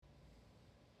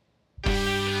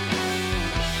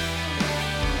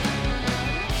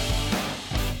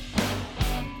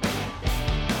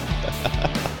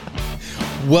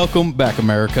Welcome back,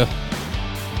 America.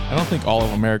 I don't think all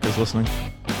of America is listening.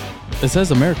 It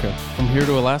says America from here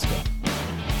to Alaska.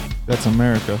 That's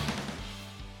America.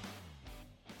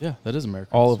 Yeah, that is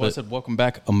America. All of it. I said, welcome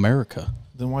back, America.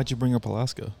 Then why'd you bring up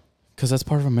Alaska? Because that's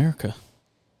part of America.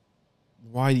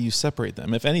 Why do you separate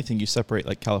them? If anything, you separate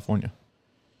like California.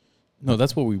 No,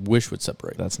 that's what we wish would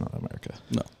separate. That's not America.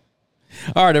 No.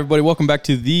 All right, everybody, welcome back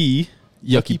to the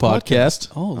Yuckie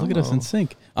podcast. Oh, look at us in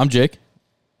sync. I'm Jake.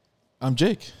 I'm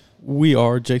Jake. We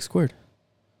are Jake Squared.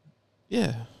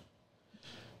 Yeah.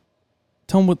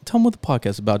 Tell them what the podcast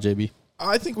is about, JB.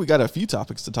 I think we got a few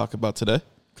topics to talk about today.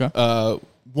 Okay.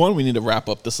 One, we need to wrap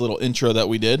up this little intro that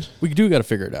we did. We got to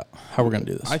figure it out, how we're going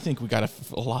to do this. I think we got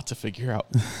a lot to figure out.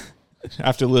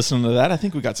 After listening to that, I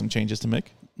think we got some changes to make.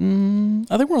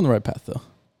 I think we're on the right path, though.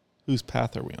 Whose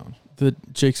path are we on? The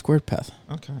Jake Squared path.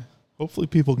 Okay. Hopefully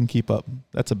people can keep up.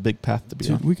 That's a big path to be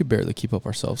on. We could barely keep up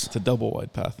ourselves. It's a double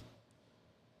wide path.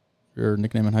 Your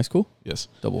nickname in high school? Yes.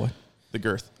 Double wide. The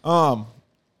girth.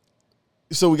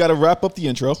 So we got to wrap up the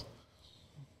intro.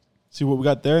 See what we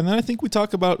got there. And then I think we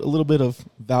talk about a little bit of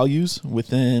values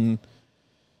within,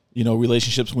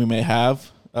 relationships we may have,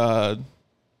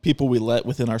 people we let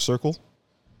within our circle,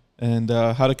 and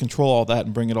how to control all that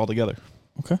and bring it all together.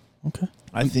 Okay.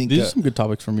 I think these are some good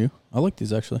topics from you. I like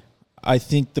these, actually. I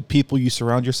think the people you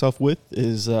surround yourself with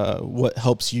is what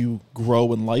helps you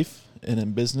grow in life and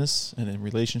in business and in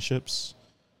relationships.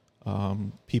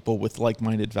 People with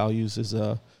like-minded values is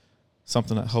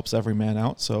something that helps every man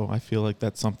out. So I feel like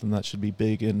that's something that should be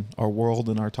big in our world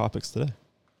and our topics today.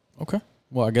 Okay.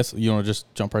 Well, I guess you want to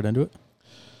just jump right into it?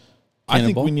 I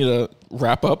think we need to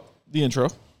wrap up the intro.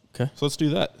 Okay. So let's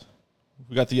do that.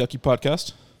 We got the Yuckie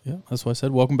podcast. Yeah, that's what I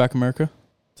said. Welcome back, America.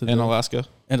 And Alaska.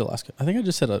 And Alaska. I think I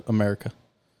just said America.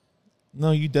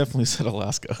 No, you definitely said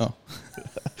Alaska. Oh.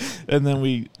 And then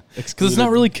we because it's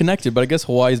not really connected, but I guess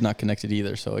Hawaii's not connected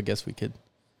either. So I guess we could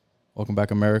welcome back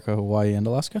America, Hawaii, and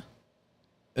Alaska.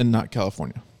 And not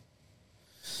California.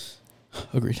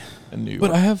 Agreed. And New York.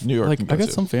 But I have New York. I got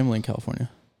some family in California.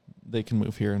 They can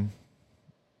move here, and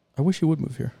I wish he would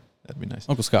move here. that'd be nice.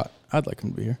 Uncle Scott, I'd like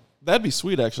him to be here. That'd be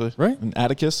sweet, actually. Right? And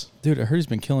Atticus. Dude, I heard he's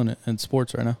been killing it in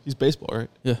sports right now. He's baseball, right?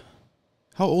 Yeah.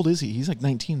 How old is he? He's like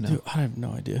 19 now. Dude, I have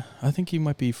no idea. I think he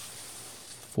might be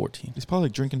 14. He's probably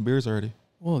like drinking beers already.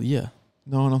 Well, yeah.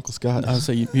 No, and Uncle Scott. I would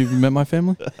say, you met my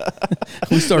family?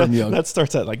 We started young. That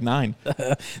starts at like 9.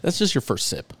 That's just your first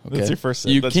sip. Okay? That's your first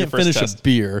sip. You That's can't your first finish test. a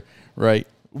beer, right?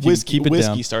 Whiskey, keep it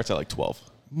whiskey down. starts at like 12.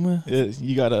 Well,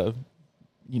 You got to,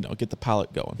 get the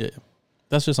palate going. yeah.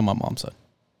 That's just on my mom's side.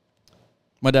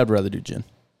 My dad would rather do gin.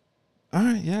 All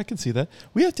right, yeah, I can see that.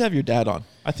 We have to have your dad on.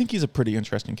 I think he's a pretty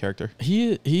interesting character.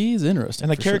 He's interesting.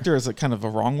 And a character is a kind of a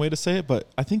wrong way to say it, but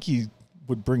I think he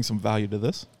would bring some value to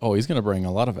this. Oh, he's going to bring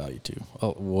a lot of value to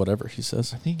whatever he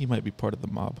says. I think he might be part of the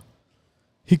mob.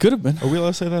 He could have been. Are we allowed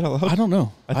to say that out loud? I don't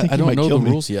know. I think I he don't might know kill the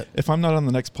me. rules yet. If I'm not on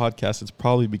the next podcast, it's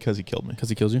probably because he killed me. Because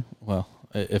he kills you? Well,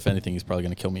 if anything, he's probably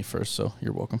going to kill me first, so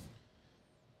you're welcome.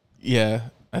 Yeah,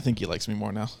 I think he likes me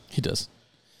more now. He does.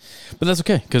 But that's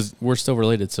okay, because we're still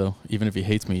related, so even if he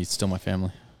hates me, he's still my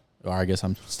family. Or I guess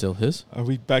I'm still his. Are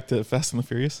we back to Fast and the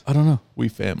Furious? I don't know. We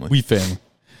family. We family.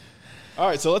 All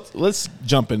right, so let's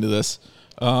jump into this.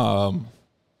 A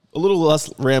little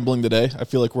less rambling today. I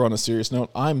feel like we're on a serious note.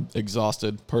 I'm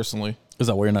exhausted, personally. Is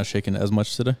that why you're not shaking as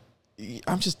much today?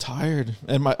 I'm just tired.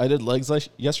 And I did legs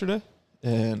yesterday,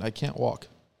 and I can't walk.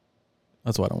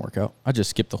 That's why I don't work out. I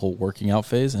just skip the whole working out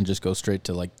phase and just go straight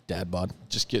to, like, dad bod.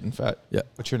 Just getting fat. Yeah.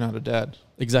 But you're not a dad.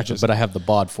 Exactly, but I have the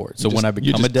bod for it. So when I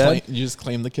become a dad... You just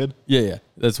claim the kid? Yeah.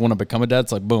 That's when I become a dad.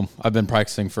 It's like, boom. I've been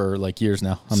practicing for, like, years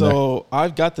now.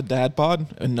 I've got the dad bod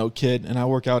and no kid, and I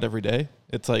work out every day.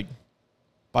 It's like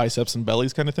biceps and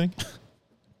bellies kind of thing.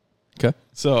 Okay.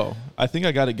 So I think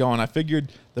I got it going. I figured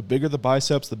the bigger the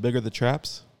biceps, the bigger the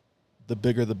traps, the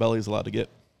bigger the belly's allowed to get.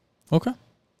 Okay.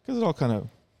 Because it all kind of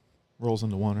rolls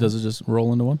into one. Right? Does it just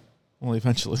roll into one? Well,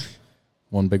 eventually.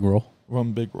 One big roll?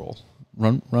 One big roll.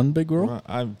 Run big roll?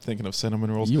 I'm thinking of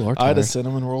cinnamon rolls. You are tired. I had a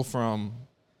cinnamon roll from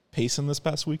Payson this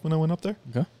past week when I went up there.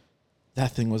 Okay.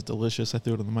 That thing was delicious. I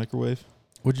threw it in the microwave.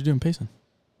 What'd you do in Payson?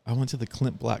 I went to the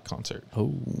Clint Black concert.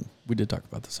 Oh, we did talk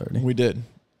about this already. We did.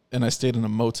 And I stayed in a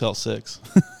Motel 6,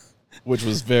 which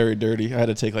was very dirty. I had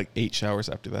to take like 8 showers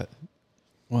after that.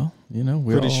 Well,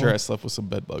 we're pretty sure I slept with some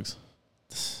bed bugs.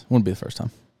 Wouldn't be the first time.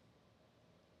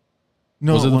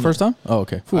 No, was it the first time? Oh,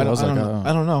 okay. I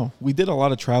don't know. We did a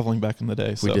lot of traveling back in the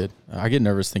day. So we did. I get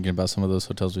nervous thinking about some of those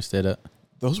hotels we stayed at.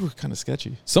 Those were kind of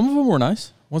sketchy. Some of them were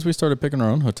nice. Once we started picking our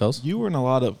own hotels. You were in a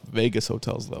lot of Vegas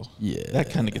hotels, though. Yeah.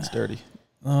 That kind of gets dirty.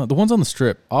 The ones on the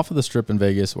strip, off of the strip in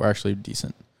Vegas, were actually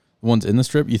decent. ones in the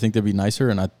strip, you think they'd be nicer,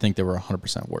 and I think they were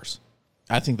 100% worse.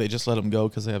 I think they just let them go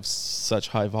because they have such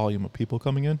high volume of people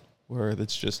coming in, where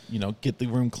it's just, get the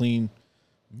room clean,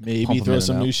 maybe throw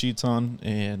some new sheets on,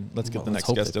 and let's get the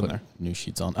next guest in there. New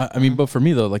sheets on. I mean, but for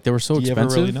me though, like they were so expensive. Do you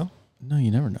ever really know? No,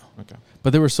 you never know. Okay.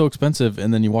 But they were so expensive,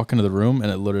 and then you walk into the room,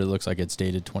 and it literally looks like it's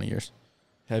dated 20 years.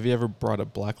 Have you ever brought a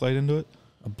black light into it?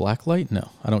 A black light? No,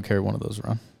 I don't carry one of those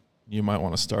around. You might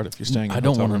want to start if you're staying in I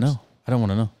don't want to know. I don't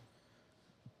want to know.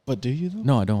 But do you though?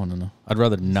 No, I don't want to know. I'd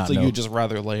rather not know. So you'd just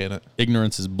rather lay in it?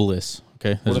 Ignorance is bliss.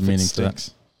 Okay, there's a meaning to that.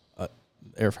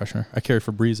 Air freshener. I carry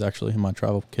Febreze actually in my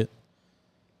travel kit.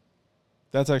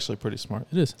 That's actually pretty smart.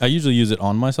 It is. I usually use it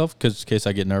on myself because in case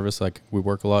I get nervous, like we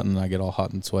work a lot and I get all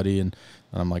hot and sweaty, and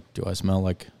I'm like, do I smell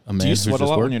like a man? Do you sweat a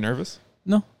lot when you're nervous?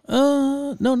 No.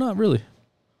 No, not really.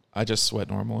 I just sweat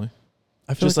normally.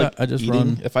 I feel like I just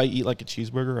run. If I eat like a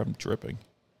cheeseburger, I'm dripping.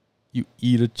 You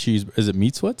eat a cheeseburger? Is it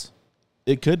meat sweats?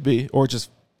 It could be, or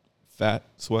just fat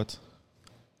sweats.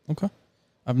 Okay.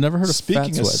 I've never heard of Speaking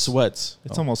fat sweats. of sweats,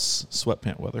 it's almost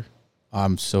sweatpant weather.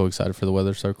 I'm so excited for the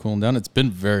weather to start cooling down. It's been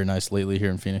very nice lately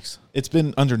here in Phoenix. It's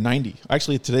been under 90.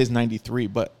 Actually, today's 93,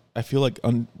 but I feel like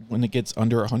when it gets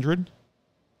under 100,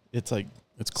 it's like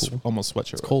it's cool. Almost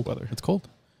sweatshirt it's cold. weather. It's cold.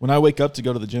 When I wake up to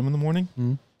go to the gym in the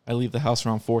morning, I leave the house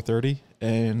around 4:30,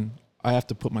 and I have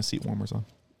to put my seat warmers on.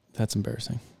 That's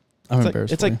embarrassing. I'm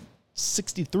embarrassed. It's like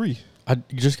 63. I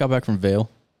just got back from Vail,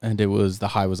 and the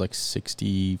high was like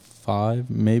 65,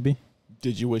 maybe.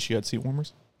 Did you wish you had seat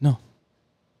warmers? No.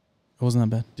 It wasn't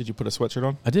that bad. Did you put a sweatshirt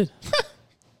on? I did.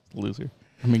 Loser.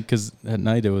 I mean, because at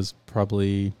night it was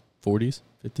probably 40s,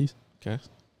 50s. Okay.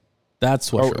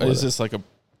 That's sweatshirt. Is this like a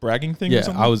bragging thing? Yeah, or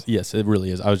something? Yes, it really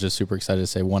is. I was just super excited to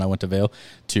say, one, I went to Vail.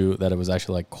 Two, that it was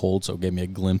actually like cold, so it gave me a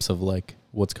glimpse of like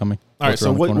what's coming. All right.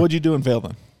 So what'd you do in Vail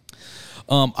then?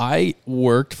 I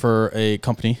worked for a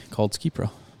company called Ski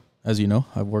Pro. As you know,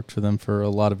 I've worked for them for a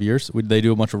lot of years. They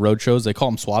do a bunch of road shows. They call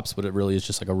them swaps, but it really is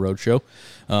just like a road show.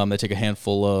 They take a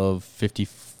handful of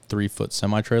 53-foot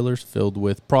semi-trailers filled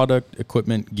with product,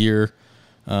 equipment, gear.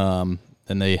 Then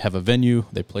they have a venue.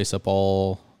 They place up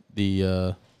all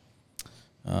the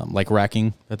like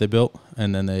racking that they built,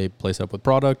 and then they place up with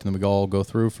product, and then we all go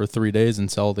through for 3 days and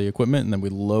sell the equipment, and then we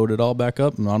load it all back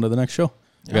up and on to the next show.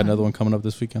 We got another one coming up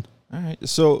this weekend. All right.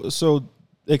 So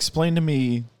explain to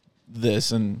me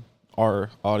this and our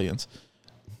audience.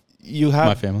 You have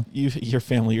my family. Your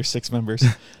family, your 6 members.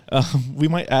 We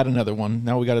might add another one.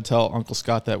 Now we got to tell Uncle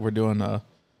Scott that we're doing a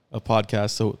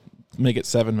podcast, so make it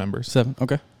 7 members. 7,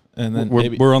 okay. And then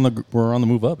we're on the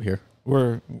move up here.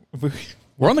 We're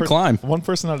on the climb. One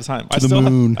person at a time. To the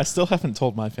moon. I still haven't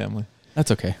told my family.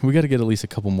 That's okay. We got to get at least a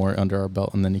couple more under our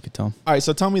belt, and then you could tell them. All right.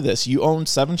 So tell me this: you own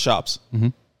 7 shops. Mm-hmm.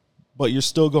 But you're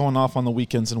still going off on the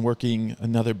weekends and working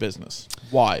another business.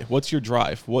 Why? What's your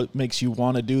drive? What makes you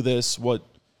want to do this? What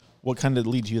kind of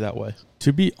leads you that way?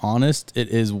 To be honest, it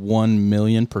is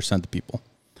 1,000,000% the people.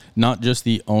 Not just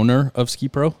the owner of Ski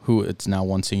Pro, who it's now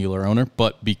one singular owner,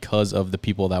 but because of the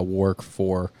people that work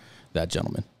for that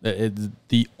gentleman. It's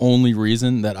the only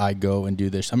reason that I go and do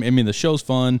this. I mean, the show's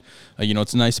fun.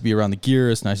 It's nice to be around the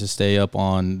gear. It's nice to stay up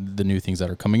on the new things that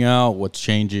are coming out, what's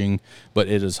changing. But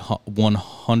it is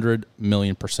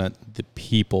 100,000,000% the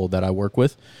people that I work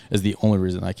with is the only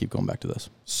reason I keep going back to this.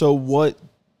 So what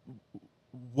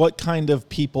kind of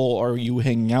people are you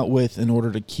hanging out with in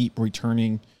order to keep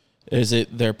returning? Is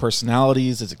it their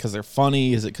personalities? Is it because they're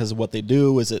funny? Is it because of what they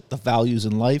do? Is it the values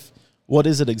in life? What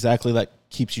is it exactly that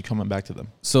keeps you coming back to them?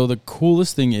 So the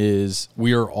coolest thing is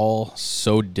we are all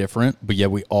so different, but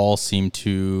yet we all seem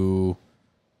to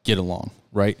get along,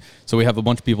 right? So we have a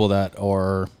bunch of people that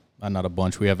are, not a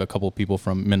bunch, we have a couple of people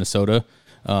from Minnesota.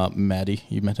 Maddie,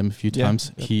 you met him a few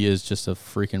times. Yep. He is just a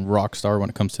freaking rock star when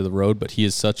it comes to the road, but he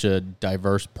is such a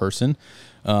diverse person.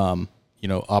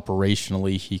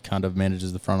 Operationally, he kind of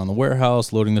manages the front on the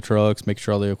warehouse, loading the trucks, make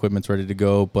sure all the equipment's ready to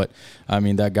go. But, I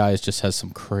mean, that guy just has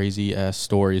some crazy-ass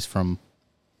stories from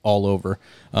all over.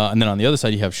 And then on the other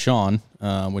side, you have Sean,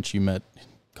 which you met a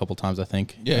couple times, I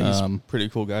think. Yeah, he's a pretty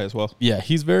cool guy as well. Yeah,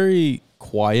 he's very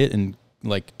quiet and,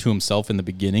 like, to himself in the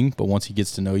beginning. But once he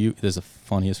gets to know you, he's the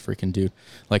funniest freaking dude.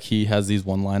 Like, he has these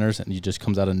one-liners, and he just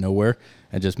comes out of nowhere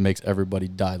and just makes everybody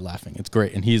die laughing. It's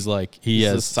great. And he's like, he's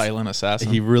a silent assassin.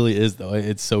 He really is, though.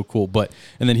 It's so cool.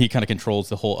 And then he kind of controls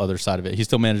the whole other side of it. He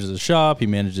still manages the shop. He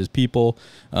manages people,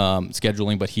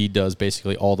 scheduling, but he does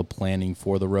basically all the planning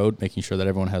for the road, making sure that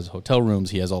everyone has hotel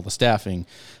rooms. He has all the staffing.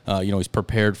 He's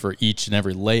prepared for each and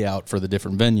every layout for the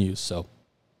different venues. So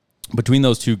between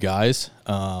those two guys,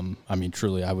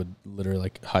 truly, I would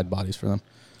literally hide bodies for them.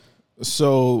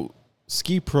 So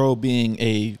Ski Pro being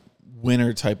a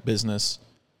winter type business,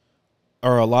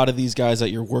 are a lot of these guys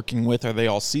that you're working with, are they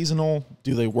all seasonal?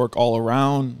 Do they work all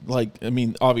around? Like, I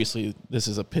mean, obviously this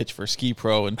is a pitch for Ski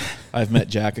Pro, and I've met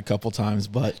Jack a couple times,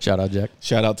 but Shout out, Jack.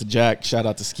 shout out to Jack, shout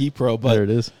out to Ski Pro. But There it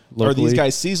is. are these Locally.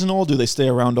 guys seasonal? Do they stay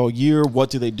around all year?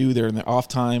 What do they do there in their off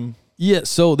time? Yeah,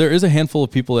 so there is a handful of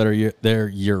people that are there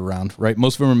year round, right?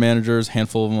 Most of them are managers.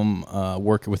 Handful of them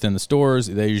work within the stores.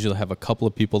 They usually have a couple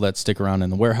of people that stick around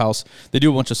in the warehouse. They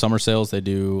do a bunch of summer sales. They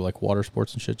do like water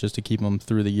sports and shit just to keep them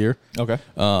through the year. Okay.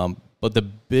 But the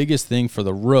biggest thing for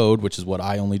the road, which is what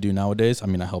I only do nowadays, I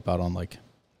mean, I help out on like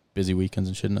busy weekends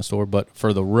and shit in the store, but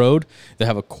for the road, they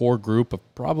have a core group of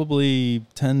probably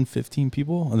 10, 15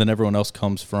 people, and then everyone else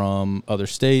comes from other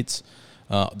states.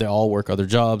 They all work other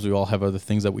jobs. We all have other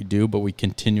things that we do, but we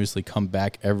continuously come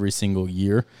back every single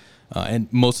year.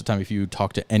 And most of the time, if you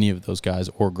talk to any of those guys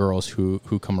or girls who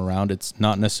come around, it's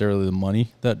not necessarily the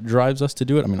money that drives us to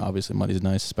do it. I mean, obviously, money's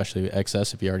nice, especially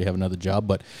excess if you already have another job,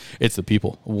 but it's the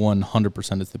people.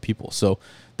 100% it's the people. So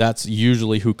that's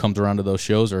usually who comes around to those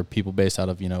shows, or people based out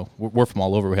of, we're from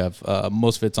all over. We have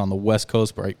most of it's on the West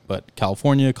Coast, right? But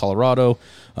California, Colorado,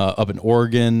 up in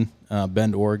Oregon,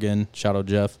 Bend, Oregon. Shout out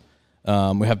Jeff.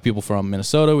 We have people from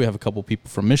Minnesota. We have a couple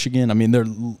people from Michigan. I mean, they're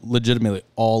legitimately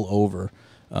all over.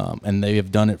 And they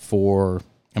have done it for,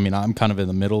 I'm kind of in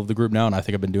the middle of the group now, and I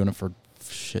think I've been doing it for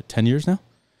 10 years now.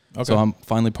 Okay. So I'm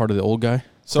finally part of the old guy.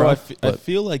 So I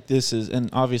feel like this is, and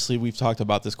obviously we've talked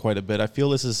about this quite a bit, I feel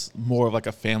this is more of like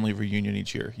a family reunion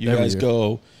each year. You guys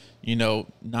go,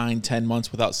 9-10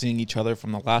 months without seeing each other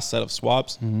from the last set of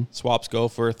swaps. Mm-hmm. Swaps go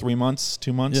for 3 months,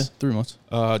 2 months. Yeah, 3 months.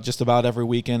 Just about every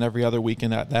weekend, every other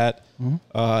weekend at that. Mm-hmm.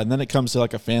 And then it comes to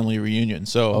like a family reunion.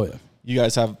 So you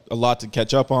guys have a lot to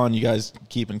catch up on. You guys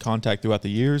keep in contact throughout the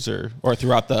years or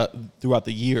throughout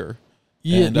the year.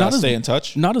 Yeah, and stay in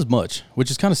touch. Not as much, which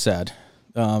is kind of sad.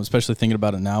 Especially thinking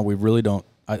about it now, we really don't.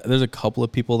 There's a couple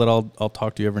of people that I'll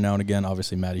talk to every now and again.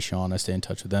 Obviously, Maddie, Sean, I stay in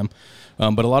touch with them.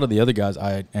 But a lot of the other guys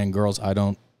and girls, I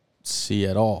don't see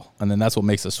at all. And then that's what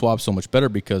makes the swap so much better,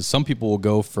 because some people will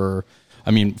go for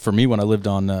me, when I lived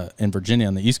in Virginia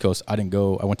on the East Coast, I didn't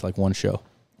go. I went to like one show.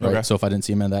 Right. Okay. So if I didn't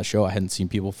see him at that show, I hadn't seen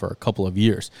people for a couple of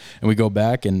years. And we go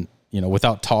back and,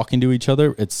 without talking to each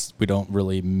other, we don't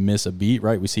really miss a beat,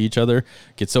 right? We see each other,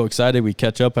 get so excited, we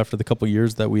catch up after the couple of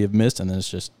years that we have missed, and then it's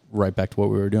just right back to what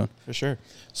we were doing. For sure.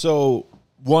 So,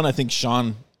 one, I think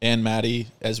Sean and Maddie,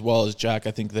 as well as Jack,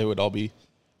 I think they would all be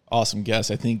awesome guests.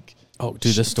 I think... Oh,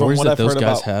 dude, the stories that those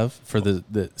guys have for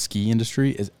the ski industry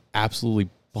is absolutely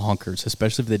bonkers,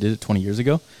 especially if they did it 20 years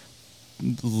ago.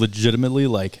 Legitimately,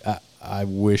 like... I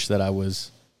wish that I was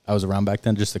around back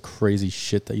then. Just the crazy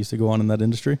shit that used to go on in that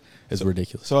industry is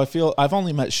ridiculous. So I feel I've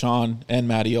only met Sean and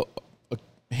Maddie a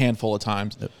handful of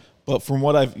times, but from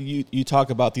what you talk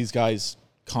about these guys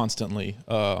constantly,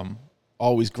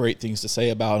 always great things to say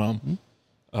about them.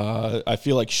 Mm-hmm. I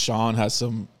feel like Sean has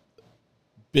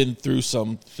been through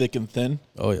some thick and thin.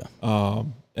 Oh yeah.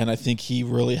 And I think he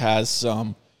really has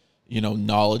some,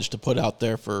 knowledge to put out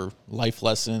there for life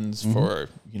lessons, mm-hmm. for,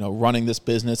 running this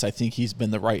business. I think he's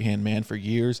been the right-hand man for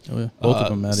years. Oh, yeah. Both of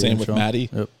them, Maddie. Same with Sean. Maddie.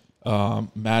 Yep.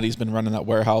 Maddie's been running that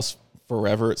warehouse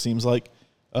forever, it seems like.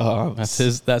 That's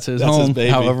his home. His baby.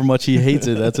 However much he hates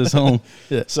it, that's his home.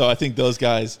 Yeah. So I think those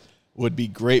guys would be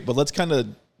great. But let's kind of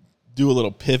do a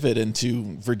little pivot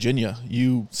into Virginia.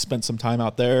 You spent some time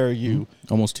out there.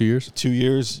 Almost 2 years. 2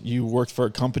 years. You worked for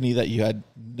a company that you had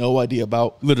no idea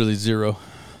about. Literally zero.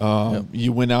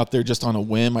 You went out there just on a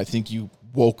whim. I think you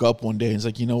woke up one day and was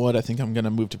like, you know what? I think I'm going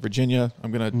to move to Virginia.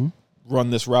 I'm going to run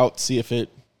this route, see if it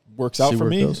works out for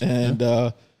me,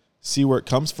 and see where it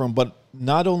comes from. But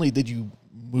not only did you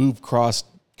move cross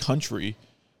country,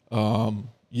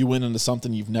 you went into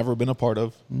something you've never been a part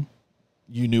of. Mm-hmm.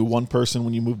 You knew one person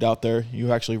when you moved out there.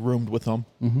 You actually roomed with him,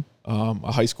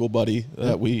 a high school buddy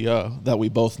that we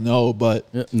both know.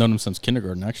 But known him since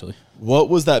kindergarten, actually. What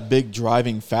was that big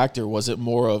driving factor? Was it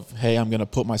more of, hey, I'm going to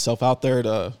put myself out there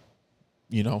to,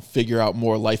 figure out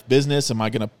more life business?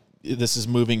 This is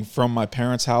moving from my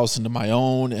parents' house into my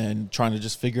own and trying to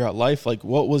just figure out life. Like,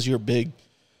 what was your big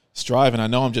strive? And I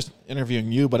know I'm just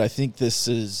interviewing you, but I think this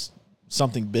is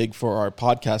something big for our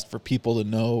podcast for people to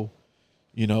know,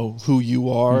 who you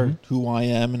are, who I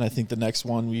am. And I think the next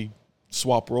one we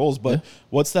swap roles. But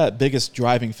what's that biggest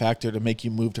driving factor to make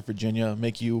you move to Virginia,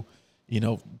 make you,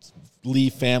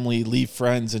 leave family, leave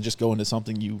friends, and just go into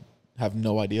something you have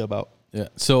no idea about? Yeah.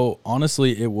 So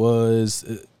honestly, it was,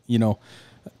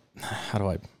 how do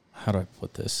I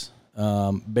put this?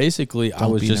 Basically, I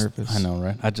was just nervous. I know,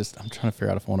 right? I'm trying to figure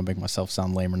out if I want to make myself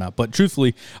sound lame or not. But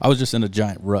truthfully, I was just in a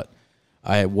giant rut.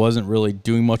 I wasn't really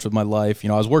doing much with my life. I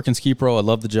was working Ski Pro. I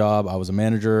loved the job. I was a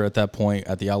manager at that point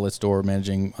at the outlet store,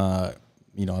 managing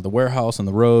the warehouse and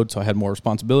the road. So I had more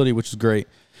responsibility, which is great.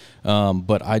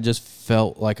 But I just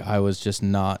felt like I was just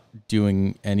not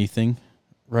doing anything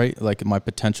right. Like my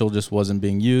potential just wasn't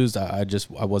being used.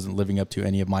 I wasn't living up to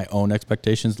any of my own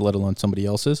expectations, let alone somebody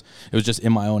else's. It was just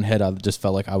in my own head. I just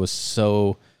felt like I was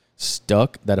so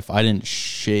stuck that if I didn't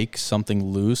shake something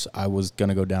loose, I was going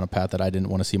to go down a path that I didn't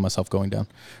want to see myself going down.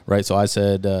 Right. So I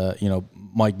said,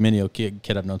 Mike Minio,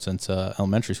 kid I've known since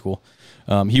elementary school.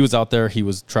 He was out there. He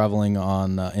was traveling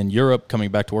in Europe,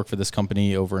 coming back to work for this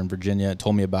company over in Virginia,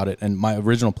 told me about it. And my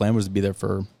original plan was to be there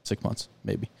for 6 months,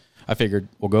 maybe. I figured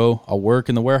I'll work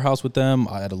in the warehouse with them.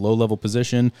 I had a low level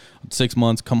position, 6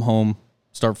 months, come home,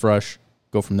 start fresh,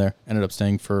 go from there. Ended up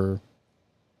staying for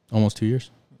almost 2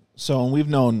 years. So, and we've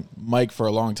known Mike for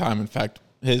a long time. In fact,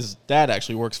 his dad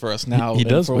actually works for us now. He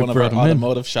does for one of our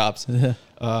automotive shops. Yeah.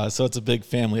 So it's a big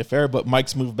family affair. But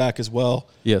Mike's moved back as well.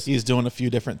 Yes. He's doing a few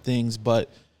different things. But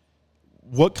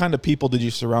what kind of people did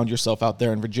you surround yourself out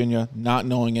there in Virginia, not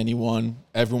knowing anyone?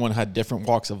 Everyone had different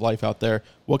walks of life out there.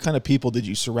 What kind of people did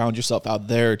you surround yourself out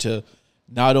there to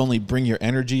not only bring your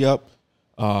energy up,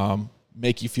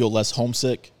 make you feel less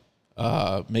homesick,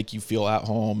 make you feel at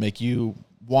home, make you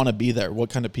want to be there? What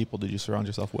kind of people did you surround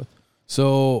yourself with?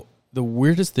 So the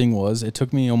weirdest thing was it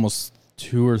took me almost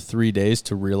 2 or 3 days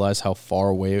to realize how far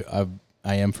away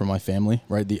I am from my family,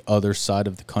 right? The other side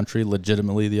of the country,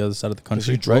 legitimately the other side of the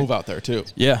country. You drove out there too.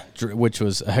 Yeah, which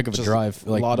was a heck of a drive.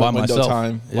 Like a lot of window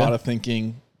time, a lot of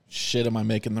thinking, shit, am I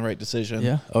making the right decision?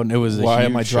 Yeah. Oh, and it was why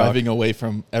am I driving away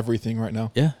from everything right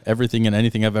now? Yeah, everything and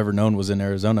anything I've ever known was in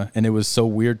Arizona, and it was so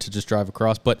weird to just drive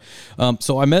across. But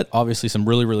so I met obviously some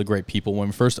really, really great people. When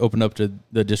we first opened up to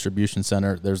the distribution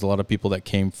center, there's a lot of people that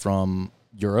came from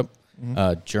Europe,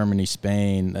 Germany,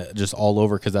 Spain, just all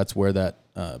over, because that's where that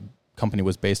company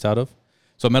was based out of.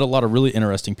 So I met a lot of really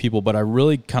interesting people, but I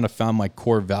really kind of found my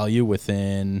core value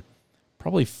within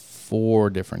probably 4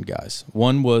 different guys.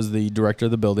 One was the director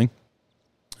of the building,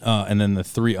 and then the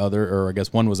 3 other, or I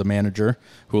guess one was a manager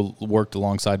who worked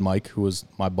alongside Mike, who was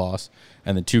my boss,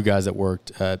 and then 2 guys that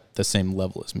worked at the same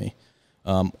level as me.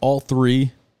 All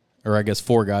 3, or I guess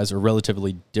 4 guys, are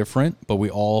relatively different, but we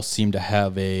all seem to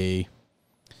have a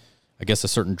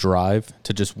certain drive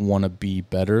to just want to be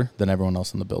better than everyone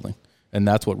else in the building. And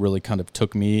that's what really kind of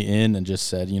took me in and just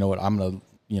said, you know what, I'm going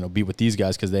to be with these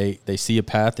guys because they see a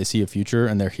path, they see a future,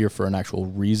 and they're here for an actual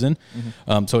reason.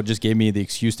 So it just gave me the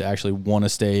excuse to actually want to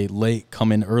stay late,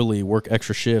 come in early, work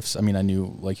extra shifts. I mean, I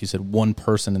knew, like you said, one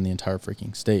person in the entire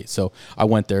freaking state. So I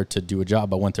went there to do a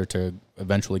job. I went there to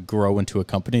eventually grow into a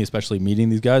company, especially meeting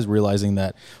these guys, realizing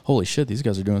that, holy shit, these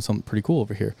guys are doing something pretty cool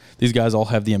over here. These guys all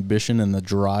have the ambition and the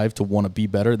drive to want to be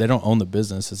better. They don't own the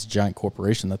business. It's a giant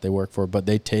corporation that they work for, but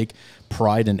they take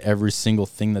pride in every single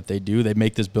thing that they do. They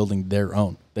make this building their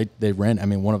own. They ran, I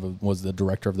mean, one of them was the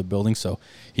director of the building, so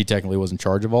he technically was in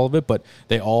charge of all of it, but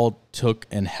they all took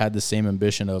and had the same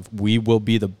ambition of, we will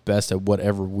be the best at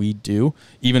whatever we do,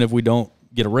 even if we don't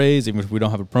get a raise, even if we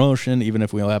don't have a promotion, even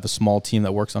if we have a small team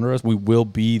that works under us, we will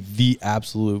be the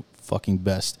absolute fucking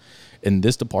best in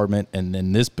this department and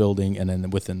in this building and then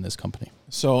within this company.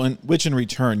 So, in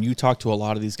return, you talk to a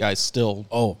lot of these guys still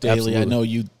daily. Absolutely. I know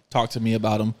you talk to me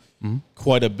about them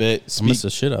quite a bit. I miss the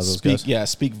shit out of those guys. Yeah,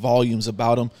 speak volumes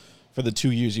about them for the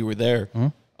 2 years you were there.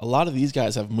 A lot of these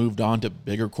guys have moved on to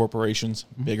bigger corporations,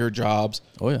 bigger jobs.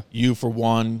 Oh, yeah. You, for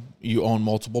one, you own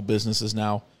multiple businesses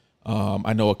now.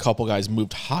 I know a couple guys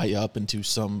moved high up into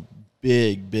some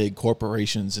big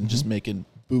corporations and just making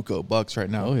buco bucks right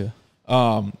now. Oh, yeah.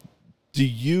 Do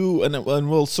you, and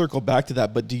we'll circle back to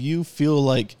that, but do you feel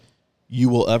like you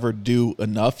will ever do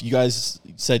enough? You guys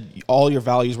said all your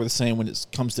values were the same when it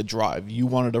comes to drive. You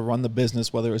wanted to run the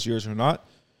business, whether it was yours or not.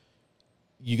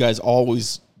 You guys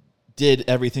always did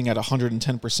everything at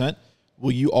 110%.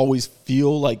 Will you always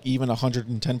feel like even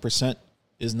 110%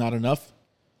 is not enough?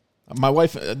 My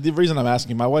wife, the reason I'm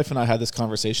asking, my wife and I had this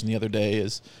conversation the other day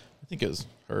is, I think it was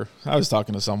her. I was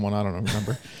talking to someone, I don't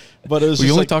remember. But it was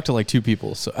you only talked to like 2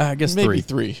 people, so I guess maybe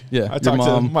 3. 3. Yeah. I talked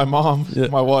to my mom,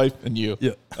 my wife, and you.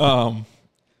 Yeah.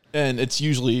 And it's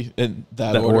usually in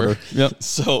that order. Yep.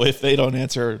 So if they don't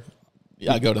answer,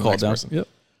 I go to the next person. Yep.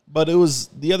 But it was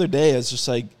the other day, it's just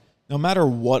like, no matter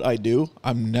what I do,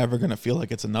 I'm never going to feel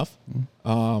like it's enough.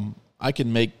 I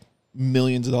can make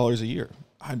millions of dollars a year.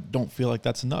 I don't feel like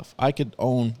that's enough. I could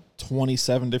own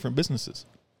 27 different businesses.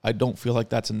 I don't feel like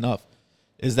that's enough.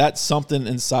 Is that something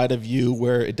inside of you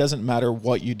where it doesn't matter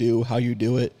what you do, how you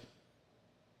do it,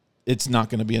 it's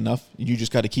not going to be enough? You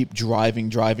just got to keep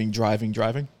driving?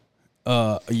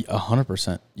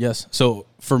 100%. Yes. So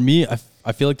for me,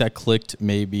 I feel like that clicked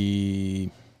maybe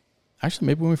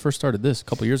when we first started this a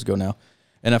couple of years ago now.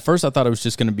 And at first I thought it was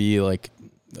just going to be like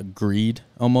a greed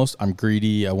almost. I'm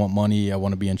greedy. I want money. I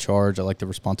want to be in charge. I like the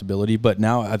responsibility. But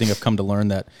now I think I've come to learn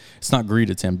that it's not greed,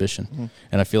 it's ambition. Mm-hmm.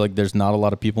 And I feel like there's not a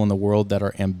lot of people in the world that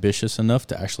are ambitious enough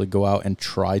to actually go out and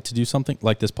try to do something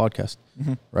like this podcast,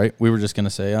 right? We were just going to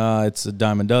say, it's a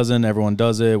dime a dozen. Everyone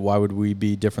does it. Why would we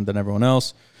be different than everyone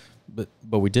else? But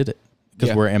we did it.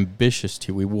 Because we're ambitious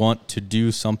too. We want to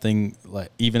do something,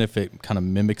 like even if it kind of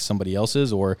mimics somebody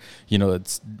else's, or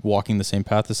it's walking the same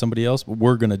path as somebody else.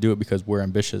 We're going to do it because we're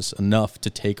ambitious enough to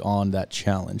take on that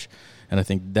challenge. And I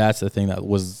think that's the thing that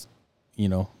was,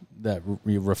 that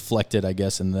reflected, I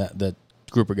guess, in that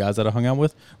group of guys that I hung out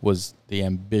with, was the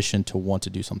ambition to want to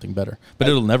do something better. But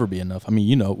it'll never be enough. I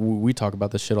mean, we talk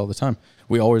about this shit all the time.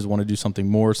 We always want to do something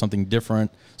more, something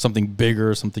different, something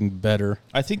bigger, something better.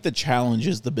 I think the challenge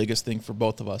is the biggest thing for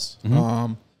both of us.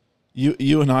 Mm-hmm.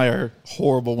 You and I are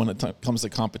horrible when it comes to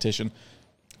competition.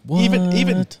 What?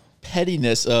 Even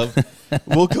pettiness of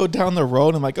we'll go down the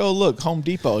road and like, oh, look, Home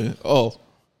Depot. Oh,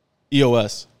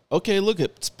 EOS. Okay, look,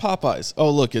 it's Popeyes.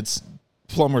 Oh, look, it's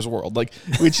Plumber's World. Like,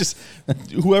 we just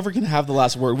whoever can have the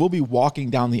last word. We'll be walking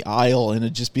down the aisle and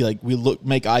it just be like we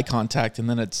make eye contact, and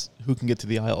then it's who can get to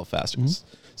the aisle fastest.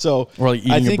 Mm-hmm. So, or like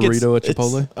eating a burrito at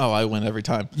Chipotle. I win every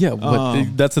time. Yeah,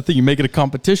 but that's the thing. You make it a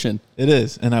competition. It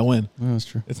is, and I win. Yeah, that's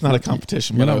true. It's not a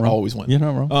competition, but I always win. You're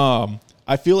not wrong.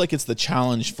 I feel like it's the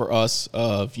challenge for us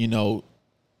of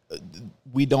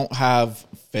we don't have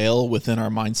fail within our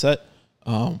mindset.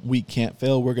 We can't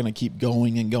fail. We're going to keep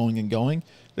going and going and going.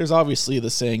 There's obviously the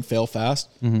saying fail fast,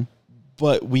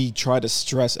 but we try to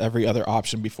stress every other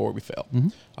option before we fail. Mm-hmm.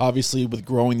 Obviously, with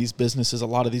growing these businesses, a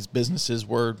lot of these businesses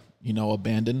were,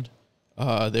 abandoned.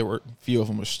 Few of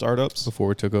them were startups. Before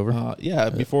we took over?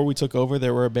 Before we took over,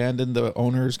 they were abandoned. The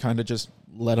owners kind of just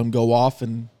let them go off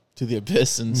and to the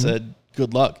abyss and said,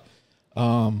 good luck.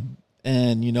 And,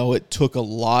 it took a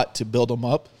lot to build them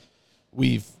up.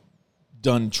 We've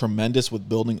done tremendous with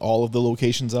building all of the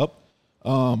locations up.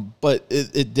 But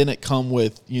it didn't come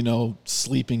with,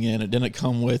 sleeping in. It didn't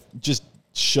come with just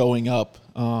showing up.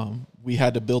 We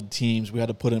had to build teams. We had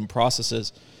to put in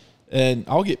processes. And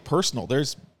I'll get personal.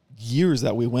 There's years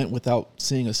that we went without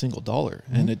seeing a single dollar.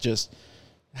 Mm-hmm. And it just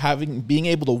being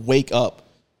able to wake up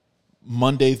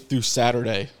Monday through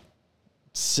Saturday,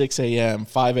 6 a.m.,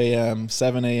 5 a.m.,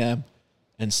 7 a.m.,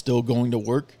 and still going to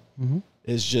work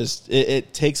is just,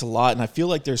 it takes a lot. And I feel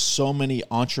like there's so many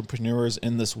entrepreneurs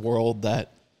in this world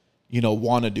that,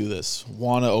 want to do this,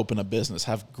 want to open a business,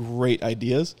 have great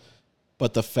ideas.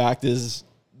 But the fact is,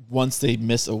 once they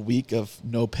miss a week of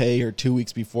no pay or 2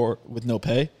 weeks before with no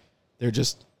pay, they're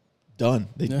just done.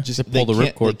 They pull the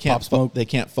ripcord, pop smoke. They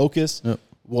can't focus. Yep.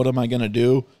 What am I going to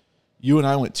do? You and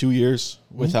I went 2 years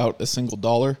without a single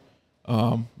dollar,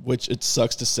 which it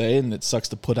sucks to say and it sucks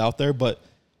to put out there. But,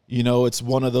 it's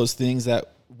one of those things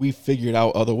that we figured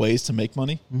out other ways to make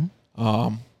money.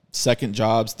 Mm-hmm. Second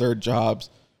jobs, third jobs.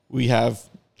 We have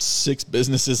 6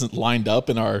 businesses lined up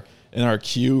in our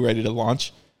queue ready to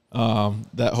launch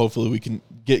that hopefully we can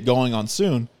get going on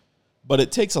soon. But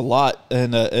it takes a lot,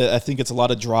 and I think it's a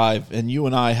lot of drive. And you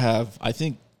and I have, I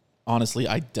think, honestly,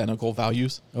 identical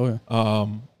values. Oh, yeah.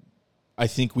 I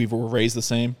think we were raised the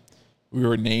same. We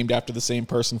were named after the same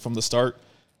person from the start.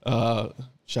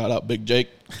 Shout out Big Jake.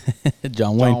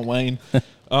 John Wayne.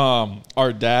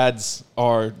 Our dads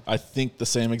are, I think, the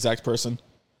same exact person.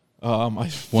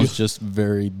 One's just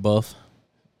very buff.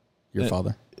 Your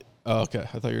father. Oh, okay.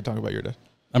 I thought you were talking about your dad.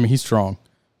 I mean, he's strong,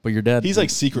 but your dad... He's like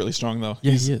secretly strong, though.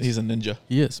 Yeah, he is. He's a ninja.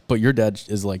 He is. But your dad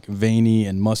is like veiny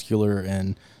and muscular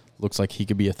and looks like he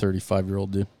could be a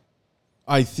 35-year-old dude.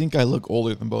 I think I look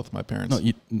older than both my parents. No,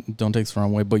 you don't take this the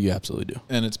wrong way, but you absolutely do.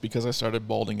 And it's because I started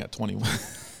balding at 21.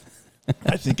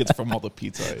 I think it's from all the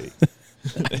pizza I ate.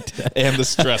 And the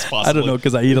stress, possibly. I don't know,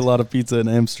 because I eat a lot of pizza and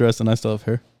I am stressed and I still have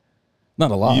hair.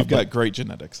 Not a lot. You've got great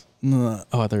genetics. No,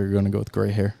 I thought you were going to go with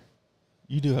gray hair.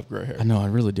 You do have gray hair. I know, I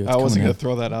really do. I wasn't going to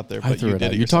throw that out there, but you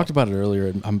did it. You talked about it earlier,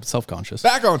 and I'm self-conscious.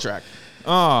 Back on track.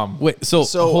 Wait, so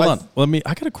hold on.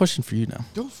 I got a question for you now.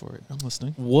 Go for it. I'm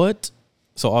listening.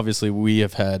 So obviously we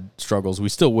have had struggles. We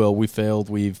still will. We failed.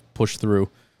 We've pushed through.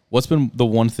 What's been the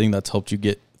one thing that's helped you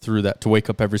get through that, to wake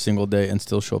up every single day and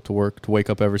still show up to work, to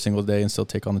wake up every single day and still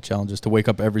take on the challenges, to wake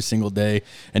up every single day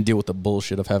and deal with the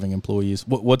bullshit of having employees?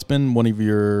 What's been one of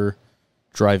your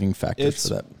driving factors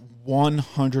for that?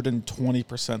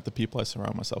 120% the people I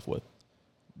surround myself with.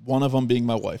 One of them being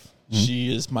my wife. Mm-hmm.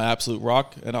 She is my absolute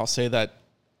rock, and I'll say that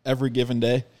every given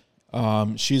day.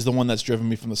 She's the one that's driven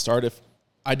me from the start. If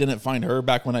I didn't find her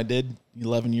back when I did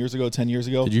 11 years ago, 10 years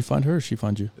ago. Did you find her or she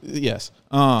find you? Yes.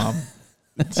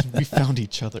 We found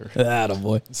each other.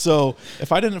 Attaboy. So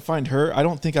if I didn't find her, I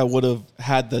don't think I would have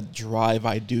had the drive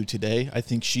I do today. I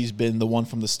think she's been the one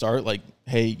from the start. Like,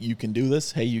 hey, you can do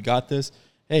this. Hey, you got this.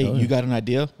 Hey, you got an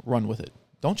idea? Run with it.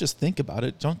 Don't just think about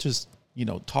it. Don't just,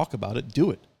 talk about it.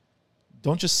 Do it.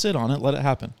 Don't just sit on it. Let it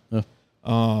happen. Yeah.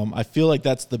 I feel like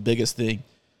that's the biggest thing.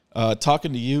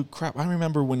 Talking to you, crap, I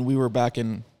remember when we were back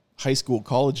in high school,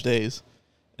 college days,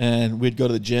 and we'd go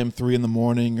to the gym 3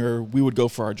 a.m, or we would go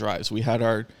for our drives. We had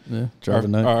our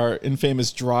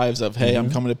infamous drives of, hey, I'm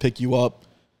coming to pick you up.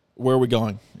 Where are we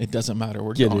going? It doesn't matter.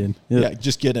 We're get going. in. Yep. Yeah,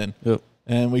 just get in. Yep.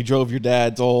 And we drove your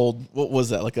dad's old, what was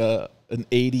that, like an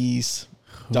 80s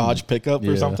Dodge pickup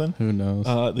or something? Who knows?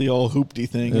 The old hoopty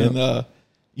thing. Yep.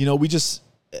 And, we just,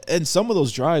 and some of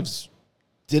those drives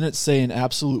didn't say an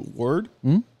absolute word,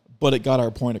 but it got our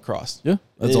point across. Yeah,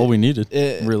 that's all we needed,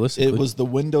 realistically. It was the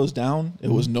windows down. It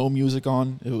was no music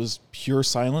on. It was pure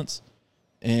silence.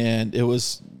 And it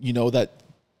was, that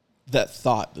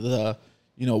thought,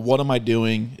 what am I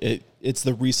doing? It's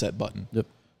the reset button. Yep.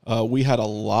 We had a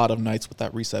lot of nights with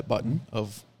that reset button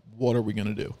of what are we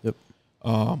going to do? Yep.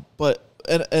 But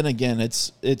again,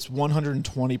 it's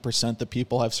 120% the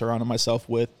people I've surrounded myself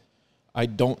with. I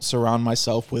don't surround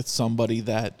myself with somebody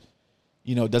that,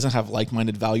 doesn't have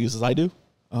like-minded values as I do.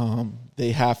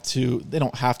 They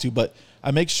don't have to, but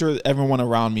I make sure that everyone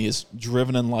around me is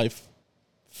driven in life,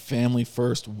 family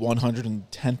first,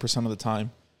 110% of the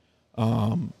time.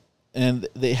 And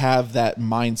they have that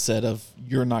mindset of,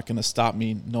 you're not going to stop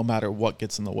me no matter what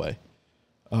gets in the way.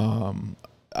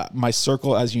 My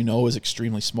circle, as you know, is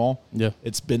extremely small. Yeah.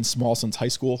 It's been small since high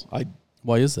school.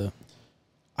 Why is that?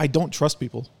 I don't trust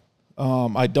people.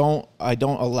 I don't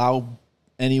allow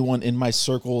anyone in my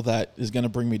circle that is going to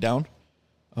bring me down.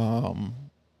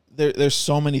 There's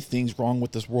so many things wrong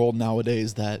with this world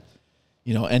nowadays that,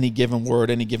 any given word,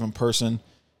 any given person,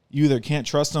 you either can't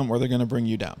trust them or they're going to bring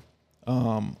you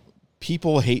down.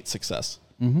 People hate success.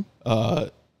 Mm-hmm.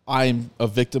 I'm a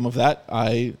victim of that.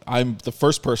 I'm the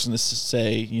first person to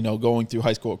say, going through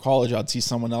high school or college, I'd see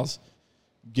someone else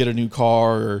get a new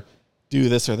car or do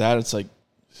this or that. It's like,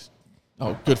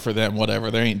 oh, good for them,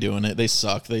 whatever. They ain't doing it. They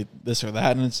suck. They this or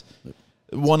that. And it's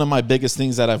one of my biggest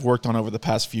things that I've worked on over the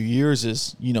past few years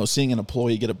is, seeing an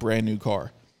employee get a brand new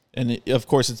car. And of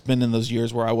course, it's been in those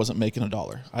years where I wasn't making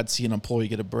 $1. I'd see an employee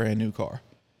get a brand new car.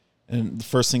 And the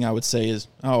first thing I would say is,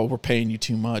 oh, we're paying you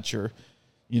too much, or,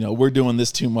 we're doing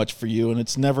this too much for you. And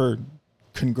it's never,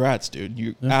 congrats, dude.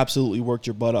 You absolutely worked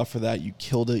your butt off for that. You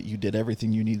killed it. You did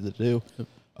everything you needed to do. Yep.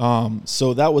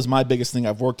 So that was my biggest thing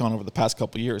I've worked on over the past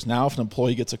couple of years. Now, if an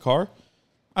employee gets a car,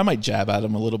 I might jab at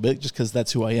him a little bit just because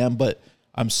that's who I am. But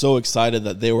I'm so excited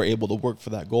that they were able to work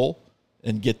for that goal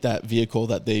and get that vehicle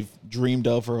that they've dreamed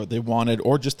of or they wanted,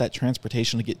 or just that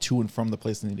transportation to get to and from the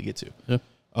place they need to get to.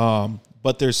 Yeah.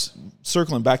 But there's,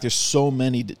 circling back, there's so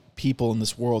many people in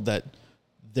this world that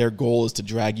their goal is to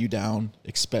drag you down,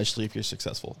 especially if you're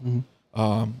successful.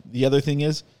 Mm-hmm. The other thing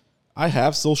is, I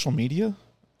have social media.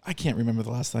 I can't remember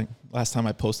the last time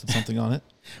I posted something on it.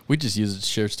 We just use it to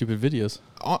share stupid videos.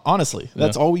 Honestly,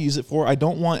 that's all we use it for. I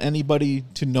don't want anybody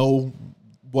to know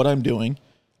what I'm doing.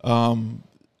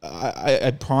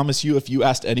 I promise you, if you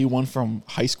asked anyone from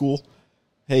high school,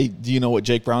 hey, do you know what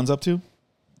Jake Brown's up to?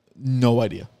 No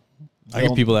idea. I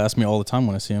get people ask me all the time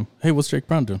when I see him, hey, what's Jake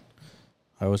Brown doing?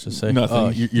 I always just say,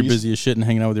 nothing. You're busy as shit and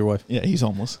hanging out with your wife. Yeah, he's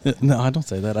homeless. No, I don't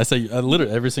say that. I say,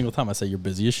 literally every single time I say, you're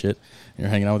busy as shit and you're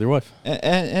hanging out with your wife.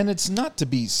 And it's not to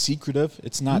be secretive.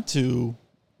 It's not to,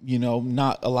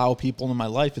 not allow people in my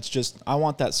life. It's just, I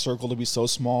want that circle to be so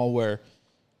small where,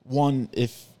 one,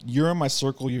 if you're in my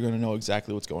circle, you're going to know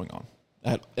exactly what's going on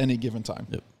at any given time.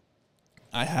 Yep.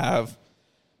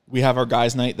 We have our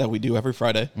guys' night that we do every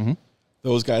Friday. Mm-hmm.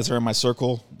 Those guys are in my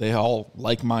circle. They all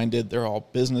like-minded. They're all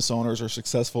business owners or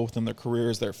successful within their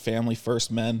careers. They're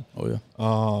family-first men. Oh, yeah.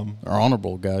 They're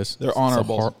honorable guys. They're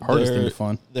honorable. It's the hardest thing to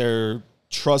find. They're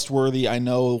trustworthy. I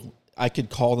know I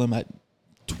could call them at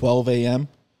 12 a.m.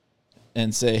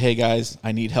 and say, hey, guys,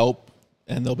 I need help.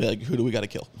 And they'll be like, who do we got to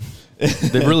kill?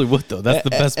 They really would, though. That's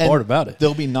the best part about it.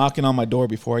 They'll be knocking on my door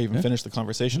before I even finish the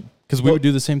conversation. Because we would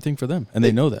do the same thing for them, and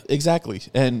they know that. Exactly.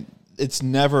 And it's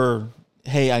never,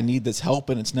 hey, I need this help,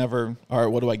 and it's never, all right,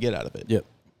 what do I get out of it? Yep.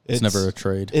 It's never a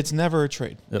trade. It's never a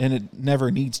trade, and it never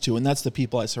needs to. And that's the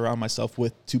people I surround myself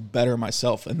with to better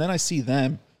myself. And then I see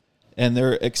them, and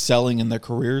they're excelling in their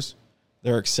careers.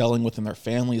 They're excelling within their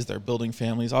families. They're building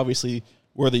families. Obviously,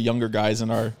 we're the younger guys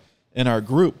in our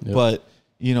group, but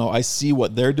I see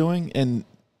what they're doing, and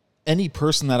any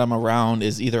person that I'm around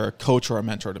is either a coach or a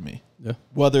mentor to me. Yeah.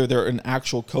 Whether they're an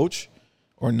actual coach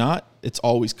or not, it's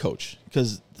always coach,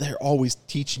 because they're always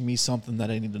teaching me something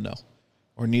that I need to know.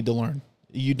 or need to learn.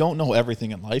 You don't know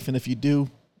everything in life, and if you do,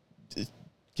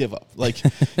 give up. Like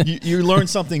you learn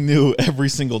something new every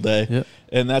single day. Yep.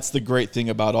 And that's the great thing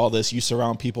about all this. You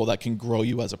surround people that can grow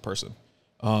you as a person.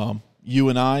 You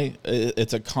and I,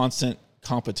 it's a constant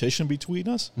competition between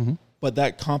us, but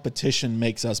that competition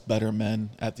makes us better men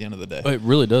at the end of the day. It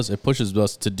really does. It pushes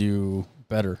us to do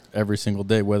better every single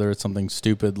day, whether it's something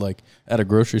stupid like at a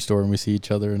grocery store and we see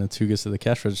each other and it's who gets to the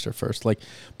cash register first. Like,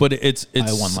 but it's I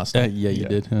won last time. yeah, you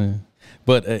did.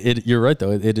 But you're right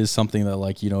though. It is something that,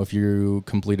 like, if you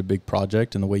complete a big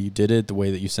project and the way you did it, the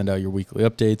way that you send out your weekly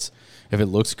updates, if it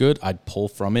looks good, I'd pull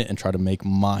from it and try to make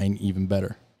mine even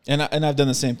better. And I've done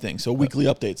the same thing. So weekly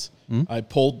updates,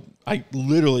 I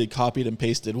literally copied and